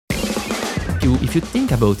If you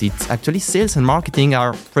think about it, actually sales and marketing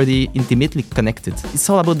are pretty intimately connected. It's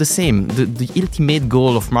all about the same. The ultimate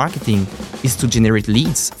goal of marketing is to generate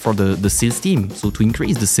leads for the sales team, so to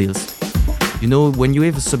increase the sales. You know, when you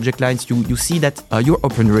have a subject lines, you see that your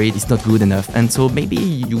open rate is not good enough. And so maybe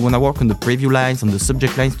you want to work on the preview lines, on the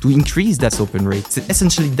subject lines to increase that open rate. It's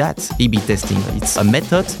essentially that A/B testing. It's a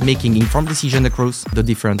method making informed decision across the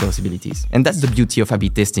different possibilities. And that's the beauty of A/B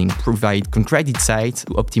testing. Provide concrete insights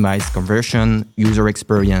to optimize conversion, user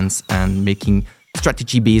experience, and making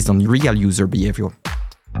strategy based on real user behavior.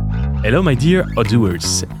 Hello my dear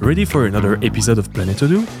Odooers, ready for another episode of Planet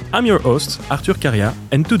Odoo? I'm your host, Arthur Caria,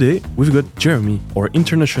 and today we've got Jeremy, our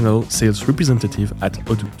international sales representative at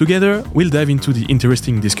Odoo. Together, we'll dive into the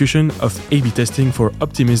interesting discussion of A/B testing for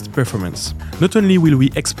optimized performance. Not only will we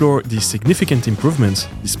explore the significant improvements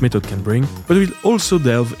this method can bring, but we'll also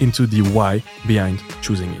delve into the why behind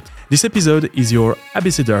choosing it. This episode is your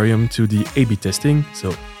abecedarium to the A/B testing,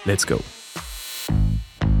 so let's go.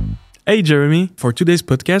 Hey Jeremy, for today's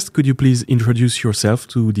podcast, could you please introduce yourself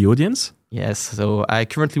to the audience? Yes, so I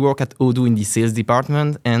currently work at Odoo in the sales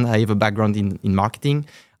department and I have a background in marketing.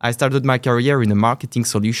 I started my career in a marketing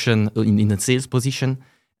solution in a sales position.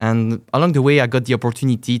 And along the way, I got the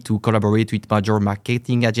opportunity to collaborate with major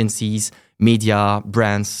marketing agencies, media,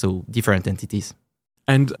 brands, so different entities.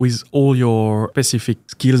 And with all your specific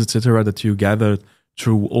skills, etc., that you gathered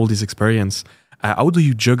through all this experience, how do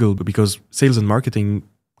you juggle? Because sales and marketing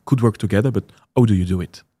could work together, but how do you do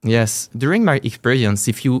it? Yes, during my experience,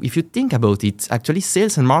 if you think about it, actually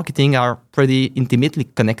sales and marketing are pretty intimately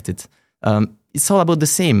connected. It's all about the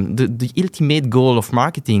same. The ultimate goal of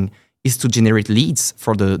marketing is to generate leads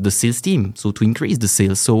for the sales team, so to increase the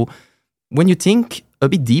sales. So when you think a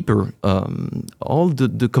bit deeper, all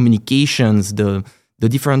the communications, the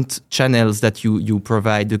different channels that you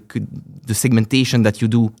provide, the segmentation that you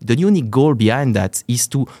do, the unique goal behind that is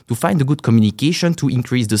to find a good communication to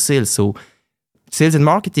increase the sales. So sales and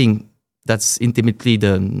marketing, that's intimately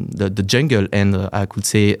the jungle, and I could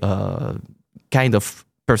say kind of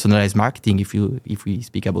personalized marketing if we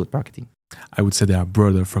speak about marketing. I would say they are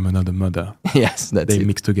brother from another mother. Yes, that's They it.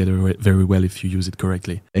 mix together very well if you use it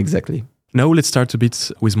correctly. Exactly. Now let's start a bit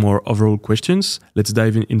with more overall questions. Let's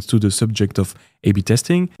dive into the subject of A/B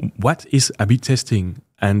testing. What is A/B testing,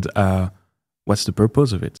 and what's the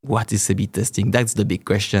purpose of it? What is A/B testing? That's the big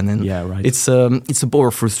question, and Yeah, right. it's a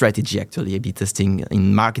powerful strategy actually. A/B testing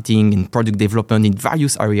in marketing, in product development, in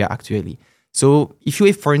various areas actually. So if you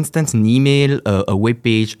have, for instance, an email, a web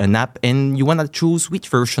page, an app, and you want to choose which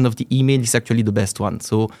version of the email is actually the best one,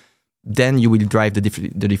 so then you will drive the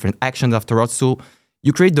different actions afterwards. So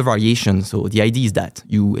you create the variation. So the idea is that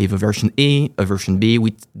you have a version A, a version B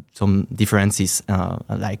with some differences.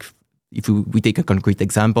 Like if we take a concrete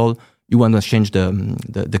example, you want to change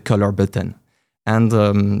the color button. And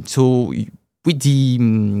so with the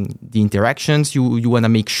interactions, you want to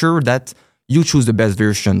make sure that you choose the best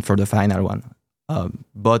version for the final one.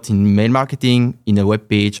 But in mail marketing, in a web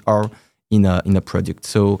page, or in a product.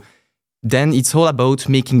 So then it's all about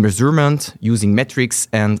making measurement, using metrics,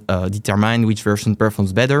 and determine which version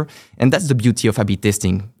performs better. And that's the beauty of A/B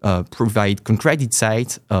testing. Provide concrete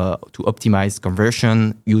insights to optimize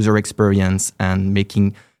conversion, user experience, and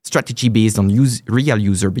making strategy based on real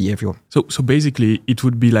user behavior. So basically, it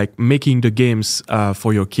would be like making the games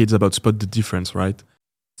for your kids about spot the difference, right?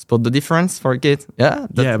 Spot the difference for a kid? Yeah,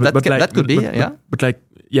 that could be.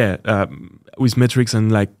 With metrics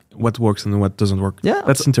and like what works and what doesn't work. Yeah,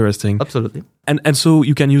 that's interesting. Absolutely. And so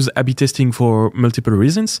you can use A/B testing for multiple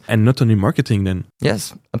reasons and not only marketing then.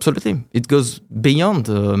 Yes, absolutely. It goes beyond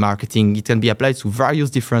marketing. It can be applied to various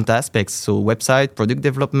different aspects. So website, product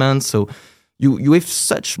development. So you have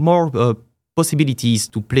such more possibilities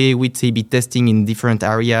to play with A/B testing in different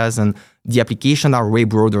areas, and the applications are way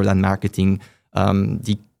broader than marketing.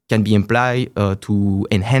 They can be applied to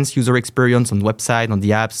enhance user experience on website, on the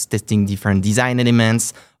apps, testing different design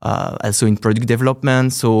elements, also in product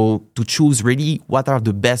development. So to choose really what are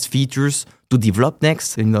the best features to develop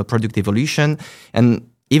next in the product evolution. And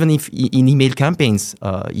even if in email campaigns,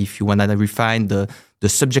 if you want to refine the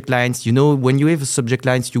subject lines, you know, when you have subject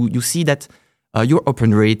lines, you see that your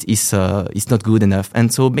open rate is not good enough. And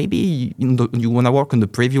so maybe you want to work on the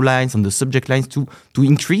preview lines, on the subject lines to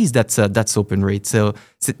increase that open rate. So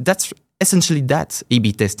that's essentially that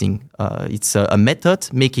A/B testing. It's a method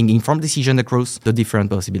making informed decision across the different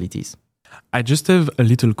possibilities. I just have a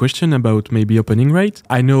little question about maybe opening rate.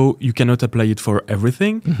 I know you cannot apply it for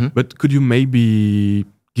everything, but could you maybe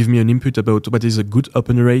give me an input about what is a good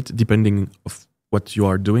open rate depending of what you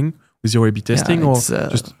are doing with your A/B testing, or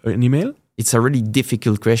just an email? it's a really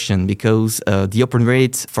difficult question because the open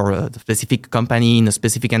rate for a specific company in a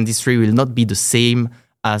specific industry will not be the same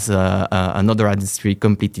as another industry,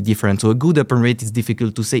 completely different. So a good open rate is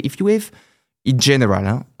difficult to say. If you have, in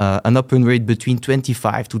general, an open rate between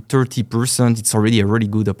 25 to 30%, it's already a really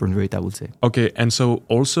good open rate, I would say. Okay, and so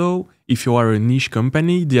also, if you are a niche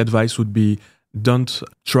company, the advice would be don't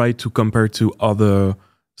try to compare to other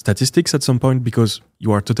statistics at some point because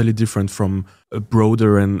you are totally different from a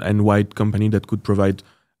broader and wide company that could provide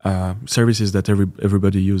services that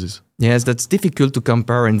everybody uses. Yes, that's difficult to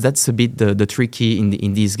compare, and that's a bit the tricky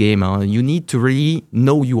in this game. You need to really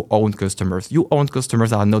know your own customers. Your own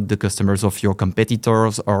customers are not the customers of your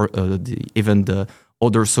competitors or even the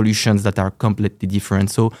other solutions that are completely different.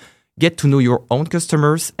 So get to know your own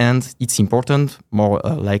customers, and it's important, more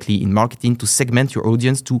likely in marketing, to segment your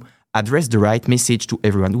audience to address the right message to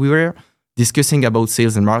everyone. We were discussing about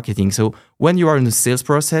sales and marketing. So when you are in the sales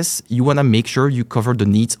process, you want to make sure you cover the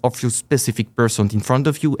needs of your specific person in front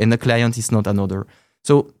of you, and the client is not another.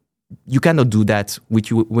 So you cannot do that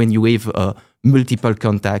when you have multiple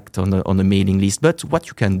contact on a mailing list. But what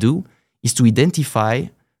you can do is to identify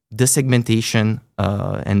the segmentation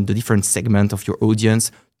and the different segment of your audience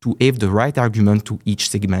to have the right argument to each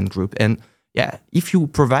segment group. And yeah, if you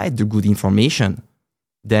provide the good information,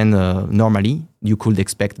 then normally you could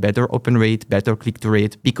expect better open rate, better click-through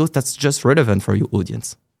rate, because that's just relevant for your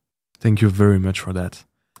audience. Thank you very much for that.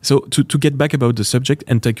 So to get back about the subject,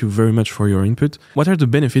 and thank you very much for your input, what are the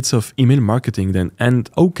benefits of email marketing then?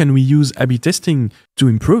 And how can we use A/B testing to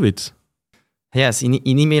improve it? Yes, in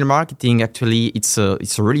email marketing, actually, it's a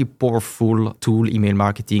really powerful tool, email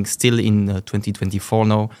marketing, still in 2024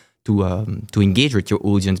 now, to engage with your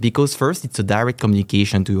audience. Because first, it's a direct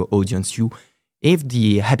communication to your audience. You have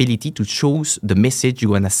the ability to choose the message you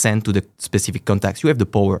want to send to the specific contacts. You have the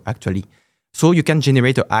power, actually. So you can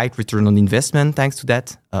generate a high return on investment thanks to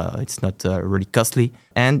that. It's not really costly.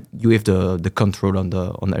 And you have the control on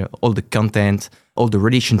all the content, all the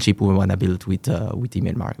relationship we want to build with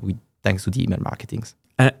email marketing, thanks to the email marketing.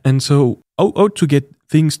 And so how to get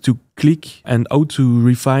things to click and how to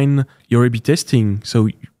refine your A/B testing so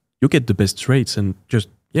you get the best rates and just,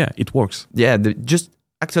 it works. Yeah,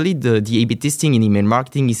 Actually, the A/B testing in email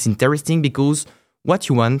marketing is interesting because what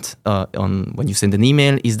you want when you send an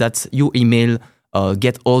email is that your email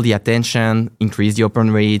get all the attention, increase the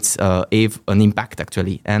open rates, have an impact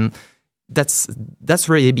actually. And that's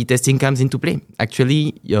where A/B testing comes into play.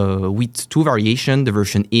 Actually, with two variations, the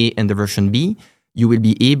version A and the version B, you will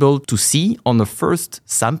be able to see on the first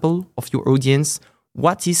sample of your audience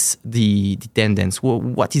what is the tendency,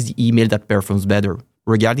 what is the email that performs better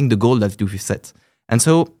regarding the goal that you've set. And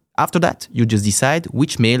so after that, you just decide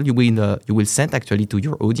which mail you will send actually to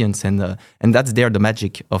your audience, and that's the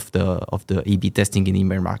magic of the A/B testing in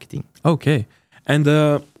email marketing. Okay, and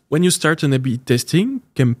when you start an A/B testing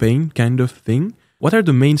campaign kind of thing, what are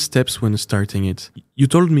the main steps when starting it? You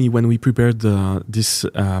told me when we prepared this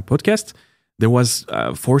podcast, there was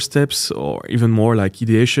 4 steps or even more, like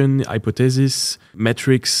ideation, hypothesis,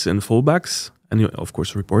 metrics, and fallbacks, and of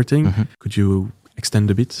course reporting. Mm-hmm. Could you extend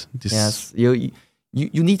a bit? Yes.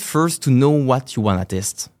 You need first to know what you want to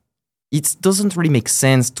test. It doesn't really make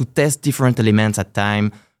sense to test different elements at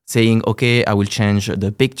time, saying, okay, I will change the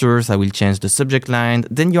pictures, I will change the subject line.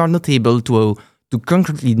 Then you are not able to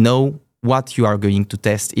concretely know what you are going to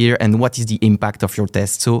test here and what is the impact of your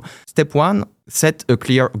test. So step 1, set a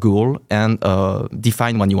clear goal and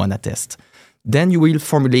define what you want to test. Then you will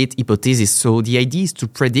formulate hypothesis. So the idea is to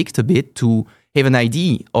predict a bit, to have an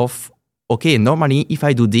idea of, okay, normally if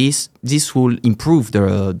I do this will improve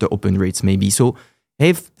the open rates maybe. So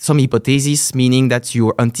have some hypothesis, meaning that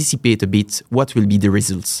you anticipate a bit what will be the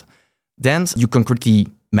results. Then you concretely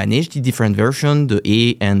manage the different versions, the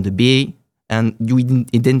A and the B, and you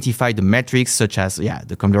identify the metrics such as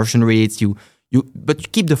the conversion rates. But you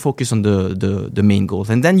keep the focus on the main goals.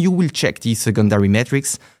 And then you will check the secondary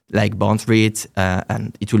metrics like bounce rate,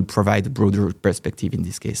 and it will provide a broader perspective in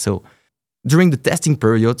this case. So during the testing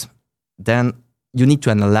period, then you need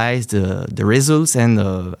to analyze the results and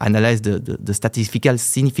analyze the statistical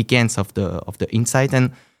significance of the insight.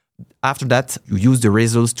 And after that, you use the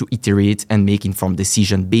results to iterate and make informed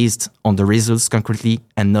decision based on the results concretely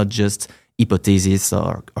and not just hypothesis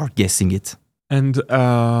or guessing it. And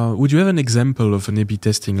would you have an example of an A/B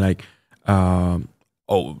testing, like when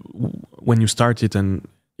you started, and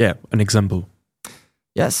an example?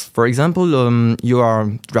 Yes, for example, you are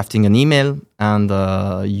drafting an email and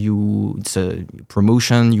it's a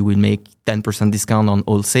promotion. You will make 10% discount on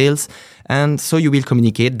all sales, and so you will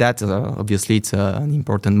communicate that. Obviously, it's an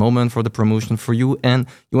important moment for the promotion for you, and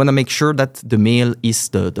you want to make sure that the mail is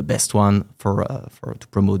the best one for to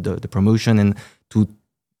promote the promotion and to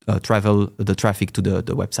travel the traffic to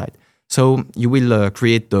the website. So you will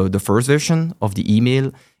create the first version of the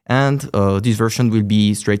email. And this version will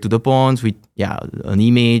be straight to the point with an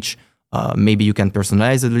image. Maybe you can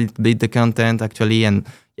personalize a little bit the content actually. And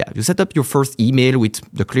you set up your first email with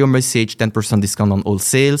the clear message, 10% discount on all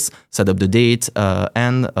sales, set up the date.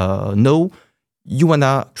 And now you want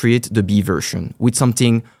to create the B version with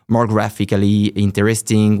something more graphically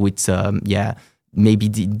interesting with, maybe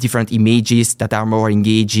the different images that are more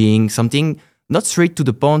engaging, something not straight to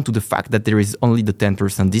the point to the fact that there is only the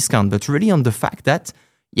 10% discount, but really on the fact that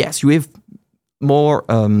yes, you have more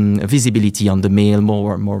visibility on the mail,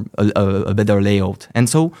 a better layout. And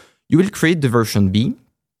so you will create the version B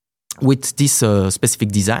with this specific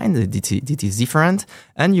design that is different.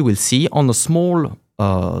 And you will see on a small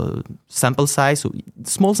sample size. So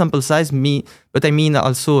small sample size, but I mean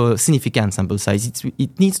also a significant sample size.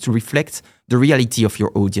 It needs to reflect the reality of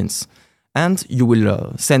your audience. And you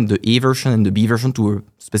will send the A version and the B version to a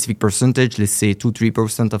specific percentage, let's say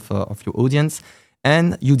 2-3% of your audience.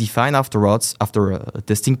 And you define afterwards, after a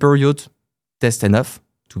testing period, test enough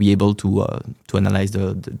to be able to analyze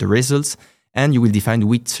the results. And you will define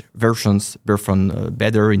which versions perform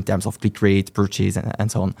better in terms of click rate, purchase,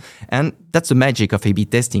 and so on. And that's the magic of A/B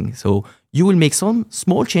testing. So you will make some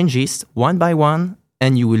small changes one by one,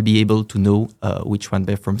 and you will be able to know which one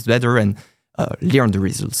performs better and learn the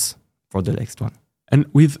results for the next one. And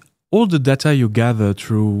with all the data you gather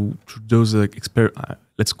through those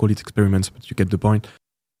let's call it experiments, but you get the point.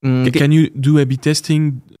 Can you do A/B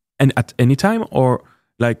testing and at any time, or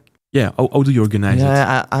how do you organize it?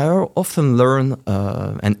 I often learn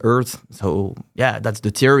and heard. So that's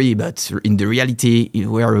the theory, but in the reality,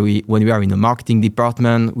 when we are in the marketing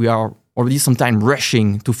department, we are already sometimes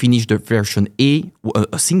rushing to finish the version A,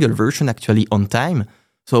 a single version actually on time.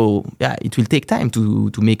 So it will take time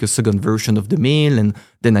to make a second version of the mail, and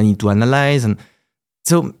then I need to analyze. And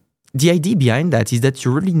so the idea behind that is that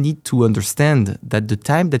you really need to understand that the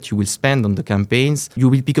time that you will spend on the campaigns, you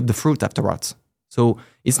will pick up the fruit afterwards. So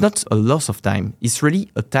it's not a loss of time. It's really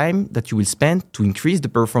a time that you will spend to increase the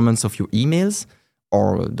performance of your emails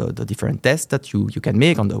or the different tests that you can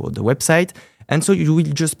make on the website. And so you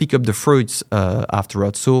will just pick up the fruits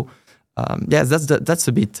afterwards. So that's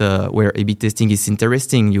a bit where A/B testing is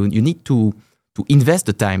interesting. You need to invest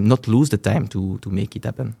the time, not lose the time to make it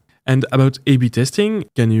happen. And about A/B testing,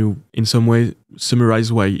 can you in some way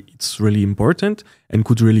summarize why it's really important and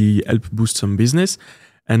could really help boost some business?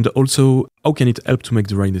 And also, how can it help to make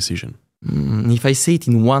the right decision? If I say it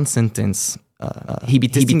in one sentence, A/B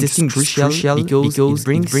testing is crucial because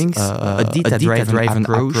it brings a data-driven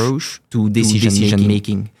approach to decision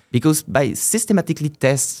making. Because by systematically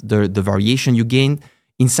test the variation, you gain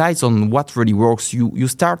insights on what really works. You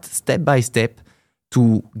start step by step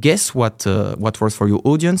to guess what works for your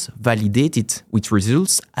audience, validate it with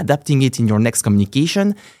results, adapting it in your next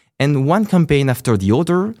communication, and one campaign after the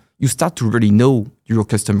other, you start to really know your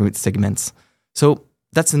customer segments. So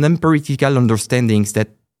that's an empirical understanding that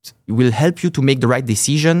will help you to make the right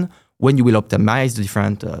decision when you will optimize the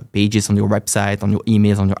different pages on your website, on your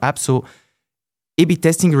emails, on your app. So A/B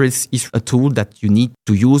testing is a tool that you need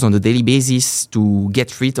to use on a daily basis to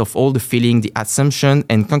get rid of all the feeling, the assumption,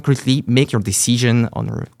 and concretely make your decision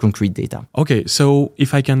on concrete data. Okay, so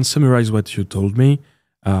if I can summarize what you told me,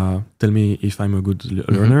 tell me if I'm a good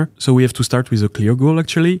learner. So we have to start with a clear goal,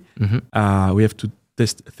 actually. We have to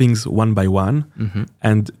test things one by one,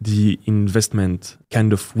 and the investment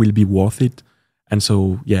kind of will be worth it. And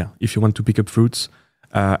so, if you want to pick up fruits,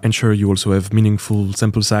 ensure you also have meaningful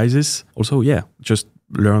sample sizes. Also, just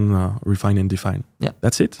learn, refine, and define. Yeah,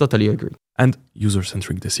 that's it. Totally agree. And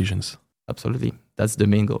user-centric decisions. Absolutely. That's the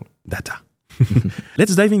main goal. Data.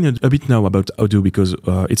 Let's dive in a bit now about Odoo, because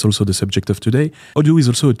it's also the subject of today. Odoo is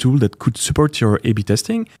also a tool that could support your A/B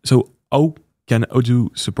testing. So how can Odoo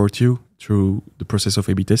support you through the process of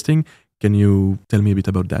A/B testing? Can you tell me a bit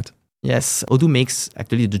about that? Yes, Odoo makes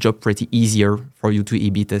actually the job pretty easier for you to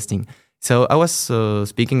A/B testing. So I was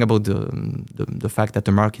speaking about the fact that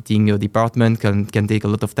the marketing department can take a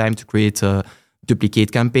lot of time to create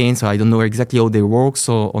duplicate campaigns. So I don't know exactly how they work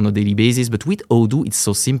on a daily basis. But with Odoo, it's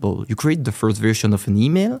so simple. You create the first version of an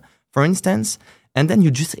email, for instance, and then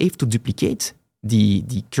you just have to duplicate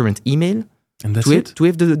the current email And that's to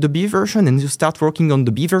have the B version, and you start working on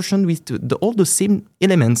the B version with all the same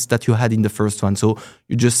elements that you had in the first one. So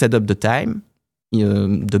you just set up the time.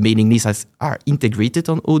 The mailing lists are integrated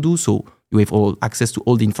on Odoo, so you have all access to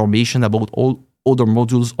all the information about all other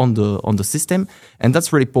modules on the system, and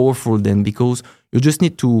that's really powerful then, because you just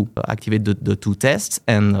need to activate the two tests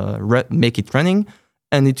and make it running,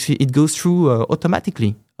 and it goes through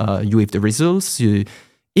automatically. You have the results.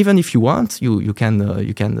 Even if you want, you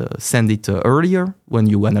can send it earlier when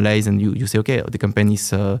you analyze and you say, okay, the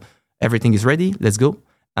company's everything is ready, let's go,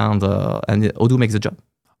 and Odoo makes the job.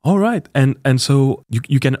 All right, and so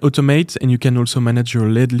you can automate, and you can also manage your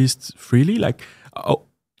lead list freely. Like,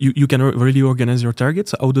 you can really organize your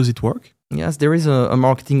targets. How does it work? Yes, there is a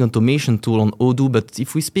marketing automation tool on Odoo, but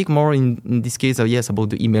if we speak more in this case, about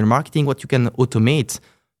the email marketing, what you can automate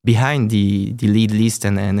behind the lead list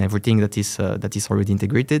and everything that is already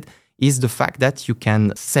integrated is the fact that you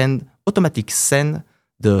can automatic send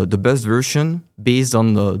the best version based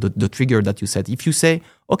on the trigger that you set. If you say,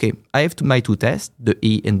 okay, I have my two tests, the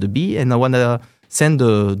A and the B, and I want to send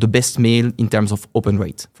the best mail in terms of open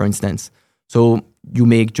rate, for instance. So you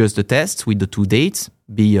make just the tests with the two dates,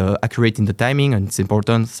 be accurate in the timing, and it's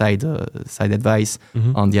important, side advice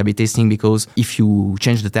on the A/B testing, because if you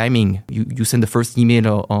change the timing, you send the first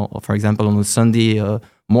email, for example, on a Sunday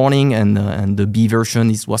morning, and the B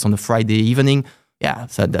version was on a Friday evening. Yeah,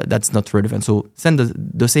 so that's not relevant. So send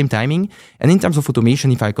the same timing. And in terms of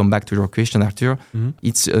automation, if I come back to your question, Arthur,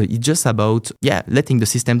 it's just about letting the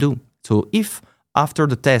system do. So if after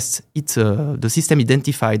the test, the system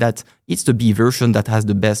identify that it's the B version that has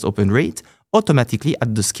the best open rate, automatically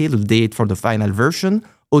at the scheduled date for the final version,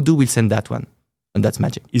 Odoo will send that one. And that's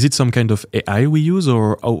magic. Is it some kind of AI we use,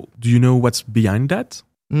 or do you know what's behind that?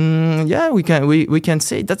 We can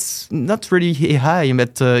say that's not really AI,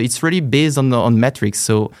 but it's really based on metrics.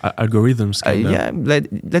 So algorithms.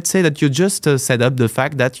 Let's say that you just set up the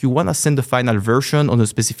fact that you want to send the final version on a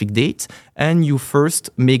specific date, and you first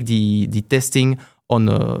make the testing on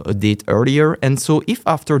a date earlier. And so if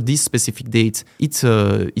after this specific date, it's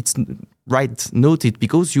right noted,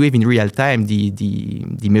 because you have in real time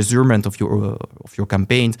the measurement of your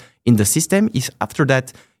campaigns in the system, is after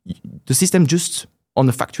that the system just on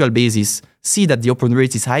a factual basis see that the open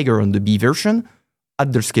rate is higher on the B version.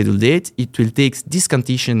 At the scheduled date, it will take this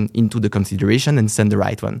condition into the consideration and send the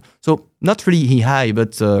right one. So not really AI,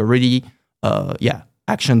 but really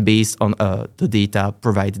action based on the data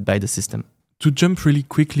provided by the system. To jump really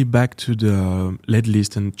quickly back to the lead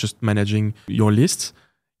list and just managing your lists,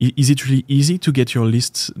 is it really easy to get your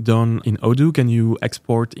lists done in Odoo? Can you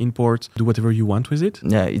export, import, do whatever you want with it?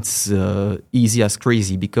 Yeah, it's easy as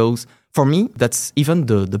crazy, because for me, that's even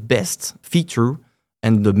the best feature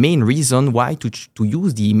and the main reason why to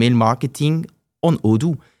use the email marketing on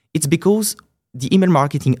Odoo. It's because the email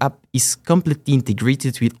marketing app is completely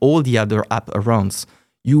integrated with all the other apps around.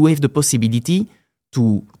 You have the possibility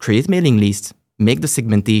to create mailing lists, make the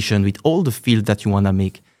segmentation with all the fields that you want to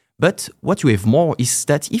make. But what you have more is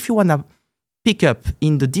that if you want to pick up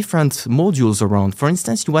in the different modules around, for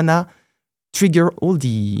instance, you want to trigger all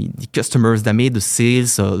the customers that made the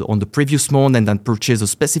sales on the previous month and then purchase a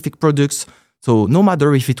specific products. So no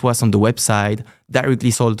matter if it was on the website,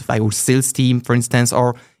 directly sold by our sales team, for instance,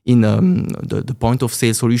 or in the point of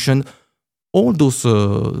sale solution, all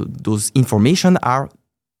those information are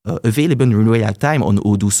available in real time on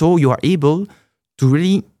Odoo. So you are able to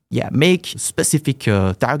really make specific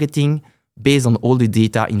targeting based on all the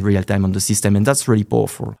data in real time on the system. And that's really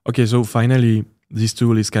powerful. Okay, so finally, this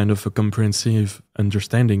tool is kind of a comprehensive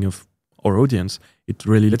understanding of our audience. It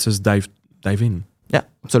really lets us dive in. Yeah,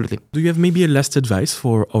 absolutely. Do you have maybe a last advice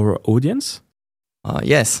for our audience?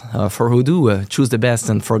 Yes, for Odoo, choose the best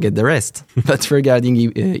and forget the rest. But regarding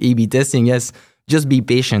A/B testing, yes, just be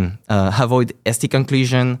patient. Avoid hasty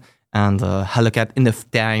conclusion, and allocate enough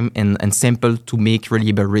time and sample to make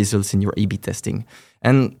reliable results in your A/B testing.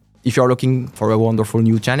 And if you're looking for a wonderful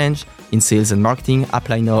new challenge in sales and marketing,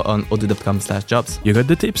 apply now on odoo.com/jobs. You got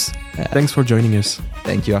the tips. Thanks for joining us.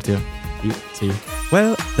 Thank you, Arthur. See you.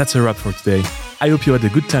 Well, that's a wrap for today. I hope you had a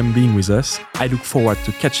good time being with us. I look forward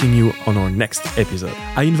to catching you on our next episode.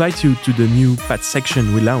 I invite you to the new Pat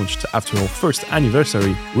section we launched after our first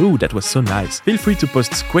anniversary. Ooh, that was so nice. Feel free to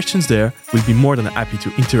post questions there. We'll be more than happy to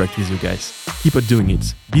interact with you guys. Keep on doing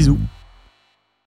it. Bisous.